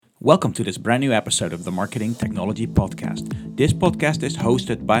Welcome to this brand new episode of the Marketing Technology Podcast. This podcast is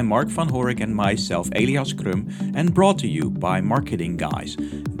hosted by Mark van Horik and myself, Elias and brought to you by Marketing Guys,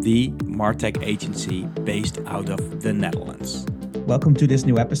 the MarTech agency based out of the Netherlands. Welcome to this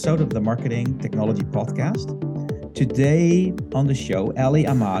new episode of the Marketing Technology Podcast. Today on the show, Ellie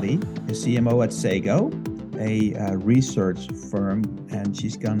Ahmadi, the CMO at Sago, a research firm, and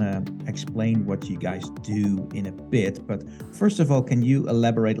she's gonna explain what you guys do in a bit. But first of all, can you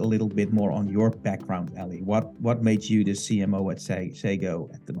elaborate a little bit more on your background, Ellie? What made you the CMO at Sago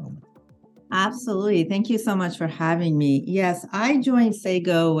at the moment? Absolutely. Thank you so much for having me. Yes, I joined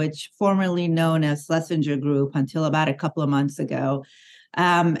Sago, which formerly known as Schlesinger Group, until about a couple of months ago.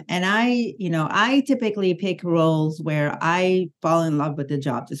 And I typically pick roles where I fall in love with the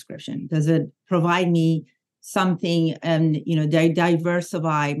job description. Does it provide me something and,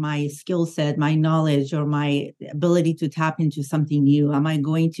 diversify my skill set, my knowledge, or my ability to tap into something new? Am I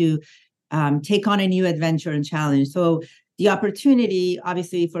going to take on a new adventure and challenge? So the opportunity,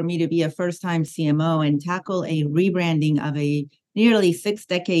 obviously, for me to be a first-time CMO and tackle a rebranding of a nearly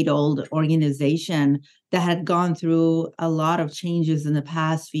 6-decade-old organization that had gone through a lot of changes in the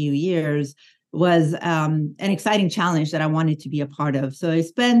past few years was an exciting challenge that I wanted to be a part of. So I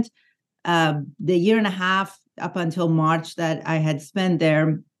spent the year and a half up until March that I had spent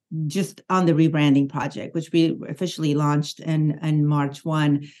there just on the rebranding project, which we officially launched in March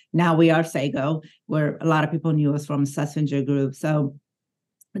 1. Now we are Sago, where a lot of people knew us from Schlesinger Group. So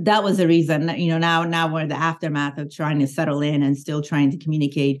that was the reason, now we're the aftermath of trying to settle in and still trying to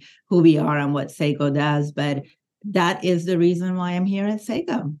communicate who we are and what Sago does. But that is the reason why I'm here at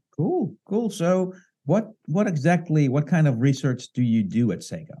Sago. Cool. So what kind of research do you do at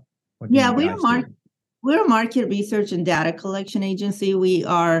Sago? We're a market research and data collection agency. We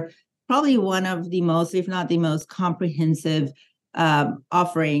are probably one of the most, if not the most comprehensive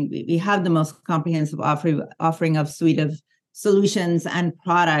offering. We have the most comprehensive offering of suite of solutions and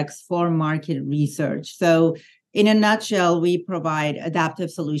products for market research. So in a nutshell, we provide adaptive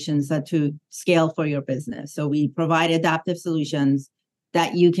solutions that to scale for your business. So we provide adaptive solutions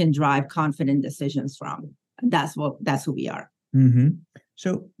that you can drive confident decisions from. That's who we are. Mm-hmm.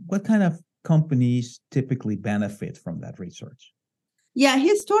 So what kind of companies typically benefit from that research? Yeah,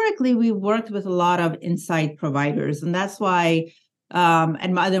 historically, we worked with a lot of insight providers, and that's why,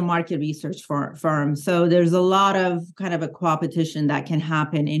 and other market research firms. So there's a lot of kind of a competition that can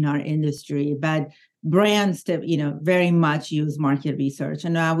happen in our industry, but brands very much use market research.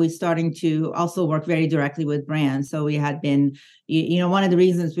 And now we're starting to also work very directly with brands. So we had been, one of the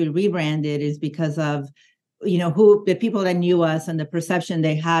reasons we rebranded is because of who the people that knew us and the perception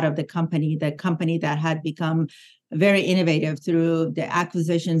they had of the company that had become very innovative through the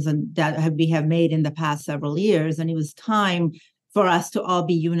acquisitions and that we have made in the past several years. And it was time for us to all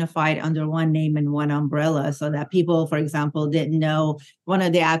be unified under one name and one umbrella so that people, for example, didn't know one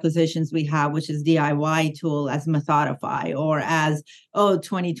of the acquisitions we have, which is DIY tool, as Methodify or as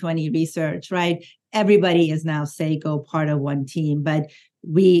 2020 research, right? Everybody is now Sago, part of one team, but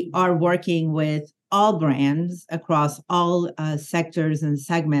we are working with all brands across all sectors and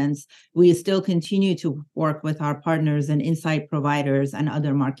segments. We still continue to work with our partners and insight providers and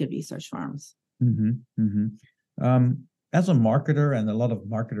other market research firms. Mm-hmm. Mm-hmm. As a marketer, and a lot of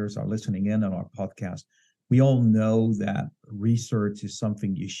marketers are listening in on our podcast, we all know that research is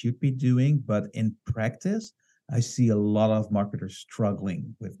something you should be doing, but in practice, I see a lot of marketers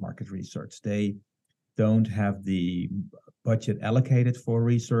struggling with market research. They don't have the budget allocated for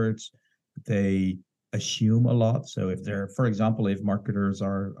research. They assume a lot. So if marketers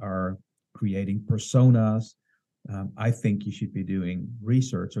are creating personas, I think you should be doing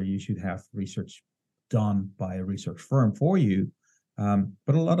research, or you should have research done by a research firm for you.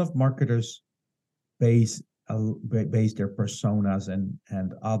 But a lot of marketers base their personas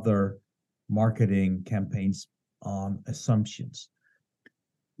and other marketing campaigns on assumptions.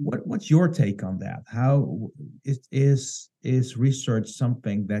 What's your take on that? How is research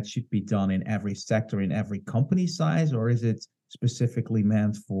something that should be done in every sector, in every company size, or is it specifically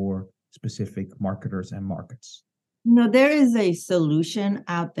meant for specific marketers and markets? There is a solution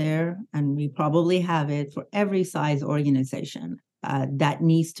out there, and we probably have it for every size organization that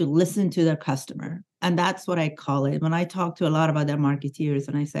needs to listen to their customer. And that's what I call it. When I talk to a lot of other marketeers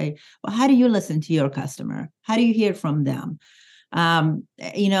and I say, well, how do you listen to your customer? How do you hear from them?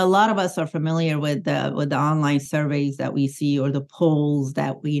 A lot of us are familiar with the online surveys that we see, or the polls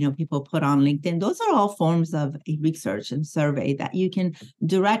that people put on LinkedIn. Those are all forms of research and survey that you can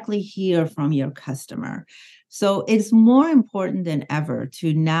directly hear from your customer. So it's more important than ever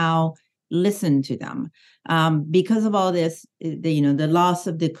to now listen to them. Because of all this, the loss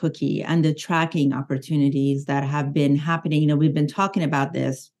of the cookie and the tracking opportunities that have been happening. We've been talking about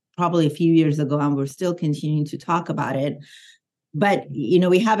this probably a few years ago, and we're still continuing to talk about it. But,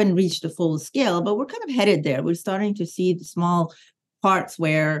 we haven't reached the full scale, but we're kind of headed there. We're starting to see the small parts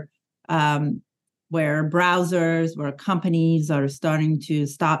where browsers, where companies are starting to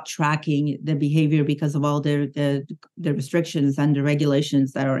stop tracking the behavior because of all the restrictions and the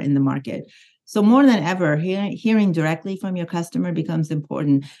regulations that are in the market. So more than ever, hearing directly from your customer becomes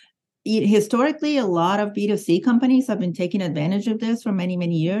important. Historically, a lot of B2C companies have been taking advantage of this for many,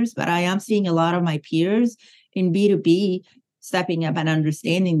 many years, but I am seeing a lot of my peers in B2B stepping up and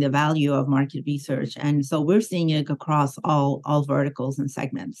understanding the value of market research. And so we're seeing it across all verticals and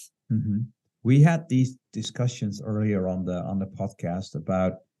segments. Mm-hmm. We had these discussions earlier on the podcast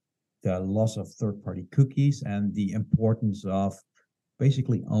about the loss of third-party cookies and the importance of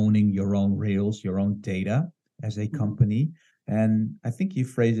basically owning your own rails, your own data as a company. And I think you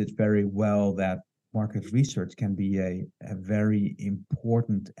phrased it very well that market research can be a very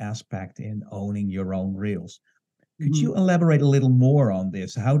important aspect in owning your own rails. Could you elaborate a little more on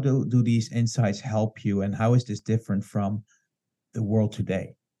this? How do these insights help you, and how is this different from the world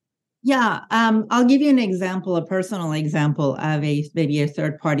today? Yeah, I'll give you an example, a personal example of maybe a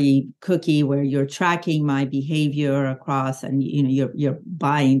third-party cookie where you're tracking my behavior across, and you're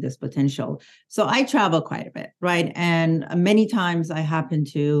buying this potential. So I travel quite a bit, right? And many times I happen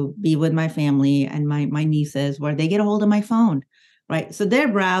to be with my family and my nieces, where they get a hold of my phone, right? So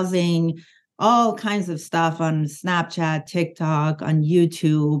they're browsing all kinds of stuff on Snapchat, TikTok, on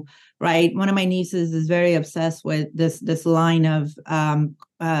YouTube, right? One of my nieces is very obsessed with this line of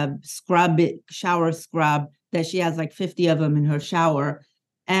shower scrub that she has like 50 of them in her shower.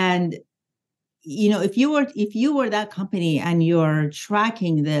 And if you were that company and you're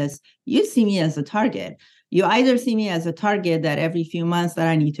tracking this, you see me as a target. You either see me as a target that every few months that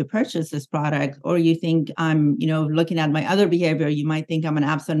I need to purchase this product, or you think I'm, looking at my other behavior, you might think I'm an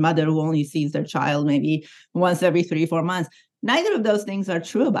absent mother who only sees their child maybe once every 3-4 months. Neither of those things are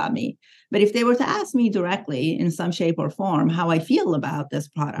true about me. But if they were to ask me directly in some shape or form how I feel about this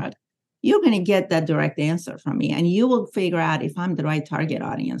product, you're going to get that direct answer from me, and you will figure out if I'm the right target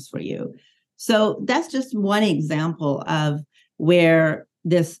audience for you. So that's just one example of where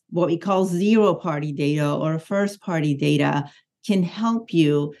this, what we call zero-party data or first-party data, can help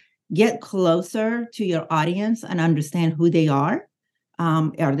you get closer to your audience and understand who they are.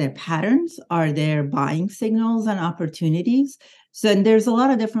 Are there patterns? Are there buying signals and opportunities? So there's a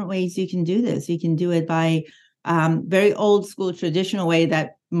lot of different ways you can do this. You can do it by very old school, traditional way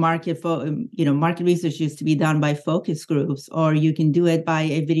that market research used to be done by focus groups, or you can do it by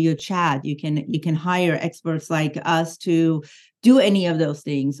a video chat. You can hire experts like us to do any of those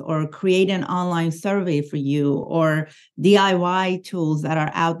things, or create an online survey for you, or DIY tools that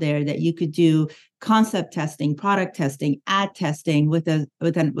are out there that you could do concept testing, product testing, ad testing with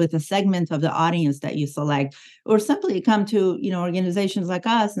a segment of the audience that you select, or simply come to organizations like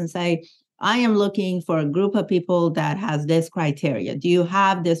us and say, I am looking for a group of people that has this criteria. Do you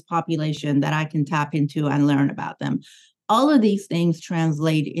have this population that I can tap into and learn about them? All of these things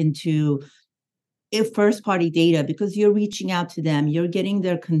translate into first-party data because you're reaching out to them. You're getting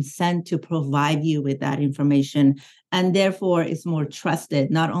their consent to provide you with that information. And therefore, it's more trusted,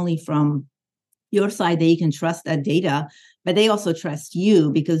 not only from your side that you can trust that data, but they also trust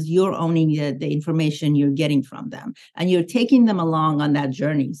you because you're owning the information you're getting from them, and you're taking them along on that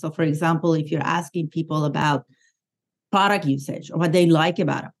journey. So for example, if you're asking people about product usage or what they like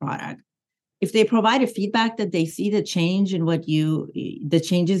about a product, if they provide a feedback that they see the change in the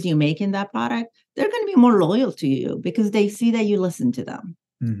changes you make in that product, they're going to be more loyal to you because they see that you listen to them.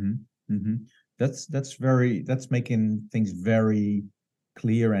 Mm-hmm. Mm-hmm. That's making things very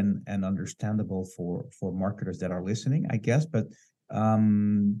clear and understandable for marketers that are listening, I guess. But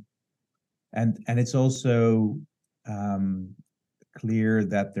and it's also clear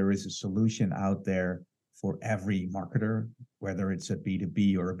that there is a solution out there for every marketer, whether it's a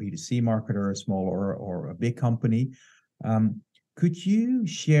B2B or a B2C marketer, a small or a big company. Could you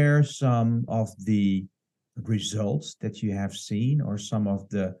share some of the results that you have seen, or some of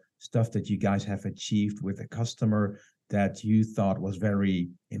the stuff that you guys have achieved with a customer that you thought was very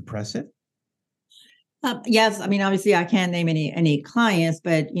impressive? Yes, I mean, obviously, I can't name any clients,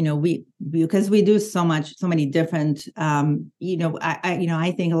 but because we do so many different.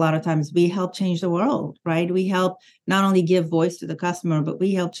 I think a lot of times we help change the world, right? We help not only give voice to the customer, but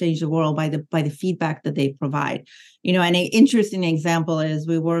we help change the world by the feedback that they provide. And an interesting example is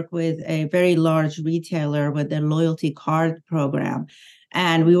we work with a very large retailer with their loyalty card program.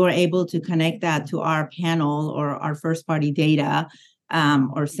 And we were able to connect that to our panel or our first party data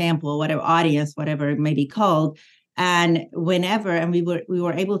or sample, whatever audience, whatever it may be called. And we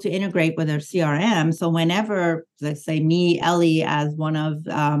were able to integrate with their CRM. So whenever, let's say me, Ellie, as one of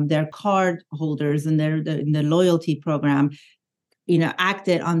their card holders in the loyalty program,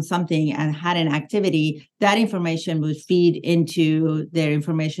 acted on something and had an activity, that information would feed into their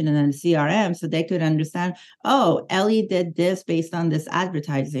information in the CRM so they could understand, oh, Ellie did this based on this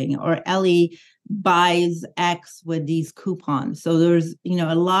advertising, or Ellie buys X with these coupons. So there's,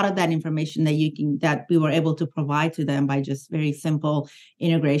 a lot of that information that we were able to provide to them by just very simple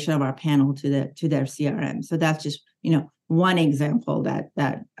integration of our panel to their CRM. So that's just, one example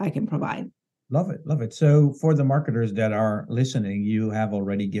that I can provide. Love it. Love it. So for the marketers that are listening, you have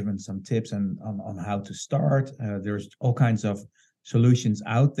already given some tips on how to start. There's all kinds of solutions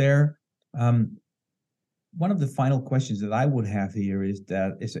out there. One of the final questions that I would have here is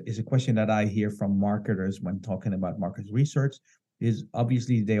a question that I hear from marketers when talking about market research is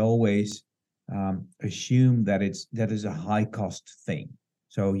obviously they always assume that is a high cost thing.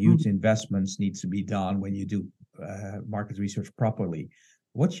 So huge investments needs to be done when you do market research properly.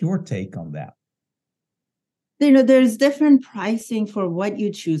 What's your take on that? There's different pricing for what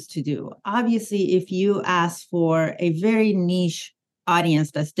you choose to do. Obviously, if you ask for a very niche audience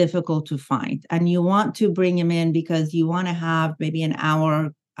that's difficult to find, and you want to bring them in because you want to have maybe an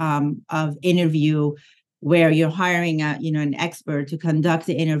hour of interview where you're hiring an expert to conduct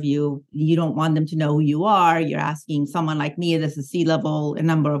the interview, you don't want them to know who you are. You're asking someone like me, this is C-level, a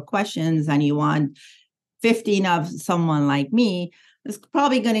number of questions, and you want 15 of someone like me. It's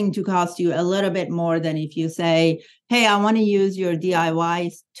probably going to cost you a little bit more than if you say, hey, I want to use your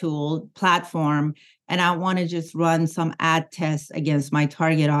DIY tool platform, and I want to just run some ad tests against my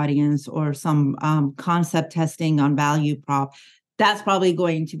target audience or some concept testing on value prop. That's probably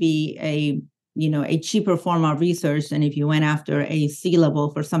going to be a cheaper form of research than if you went after a C-level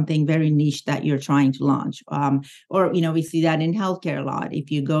for something very niche that you're trying to launch. Or we see that in healthcare a lot.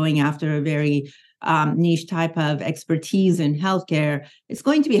 If you're going after a very niche type of expertise in healthcare, it's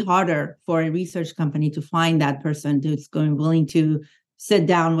going to be harder for a research company to find that person who's willing to sit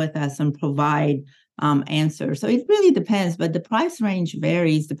down with us and provide answers. So it really depends, but the price range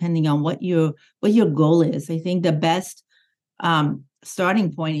varies depending on what your goal is. I think the best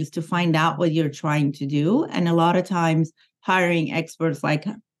starting point is to find out what you're trying to do, and a lot of times hiring experts like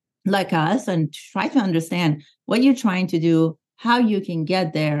us and try to understand what you're trying to do, how you can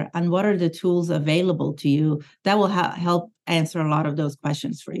get there, and what are the tools available to you that will help answer a lot of those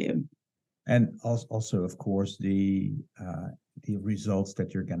questions for you. And also, of course, the results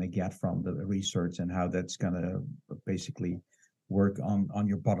that you're going to get from the research and how that's going to basically work on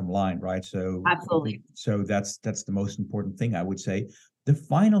your bottom line, right? So absolutely. So that's the most important thing, I would say. The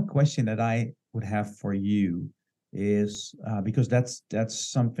final question that I would have for you is because that's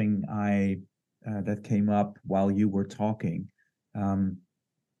something that came up while you were talking.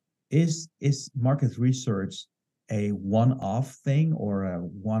 Is market research a one-off thing or a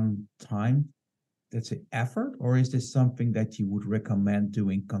one-time that's an effort, or is this something that you would recommend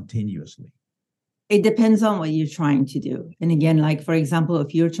doing continuously? It depends on what you're trying to do. And again, like for example,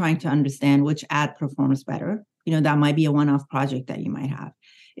 if you're trying to understand which ad performs better, that might be a one-off project that you might have.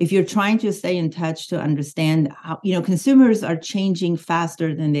 If you're trying to stay in touch to understand how, consumers are changing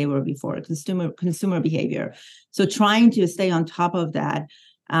faster than they were before, consumer behavior. So trying to stay on top of that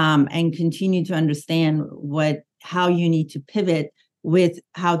and continue to understand how you need to pivot with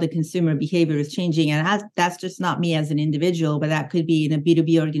how the consumer behavior is changing. And that's just not me as an individual, but that could be in a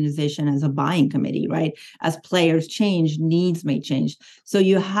B2B organization as a buying committee, right? As players change, needs may change. So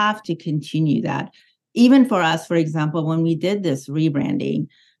you have to continue that. Even for us, for example, when we did this rebranding,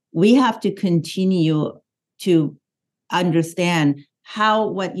 we have to continue to understand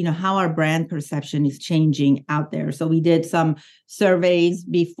how our brand perception is changing out there. So we did some surveys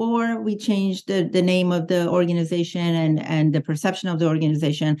before we changed the name of the organization and the perception of the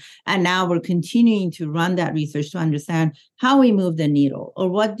organization. And now we're continuing to run that research to understand how we move the needle, or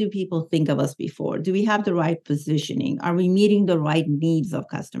what do people think of us before? Do we have the right positioning? Are we meeting the right needs of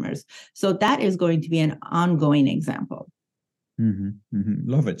customers? So that is going to be an ongoing example.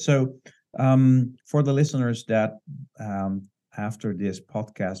 Love it. So for the listeners that after this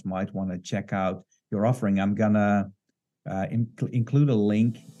podcast might want to check out your offering, I'm gonna include a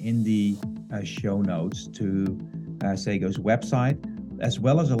link in the show notes to Sago's website, as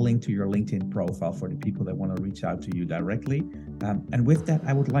well as a link to your LinkedIn profile for the people that want to reach out to you directly. And with that,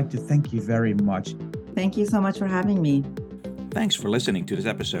 I would like to thank you very much. Thank you so much for having me. Thanks for listening to this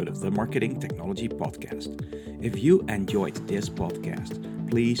episode of the Marketing Technology Podcast. If you enjoyed this podcast,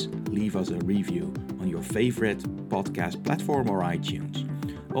 please leave us a review on your favorite podcast platform or iTunes.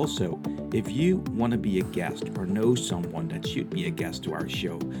 Also, if you want to be a guest or know someone that should be a guest to our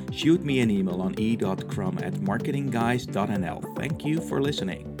show, shoot me an email on e.crum@marketingguys.nl. Thank you for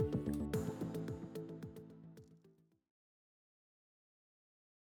listening.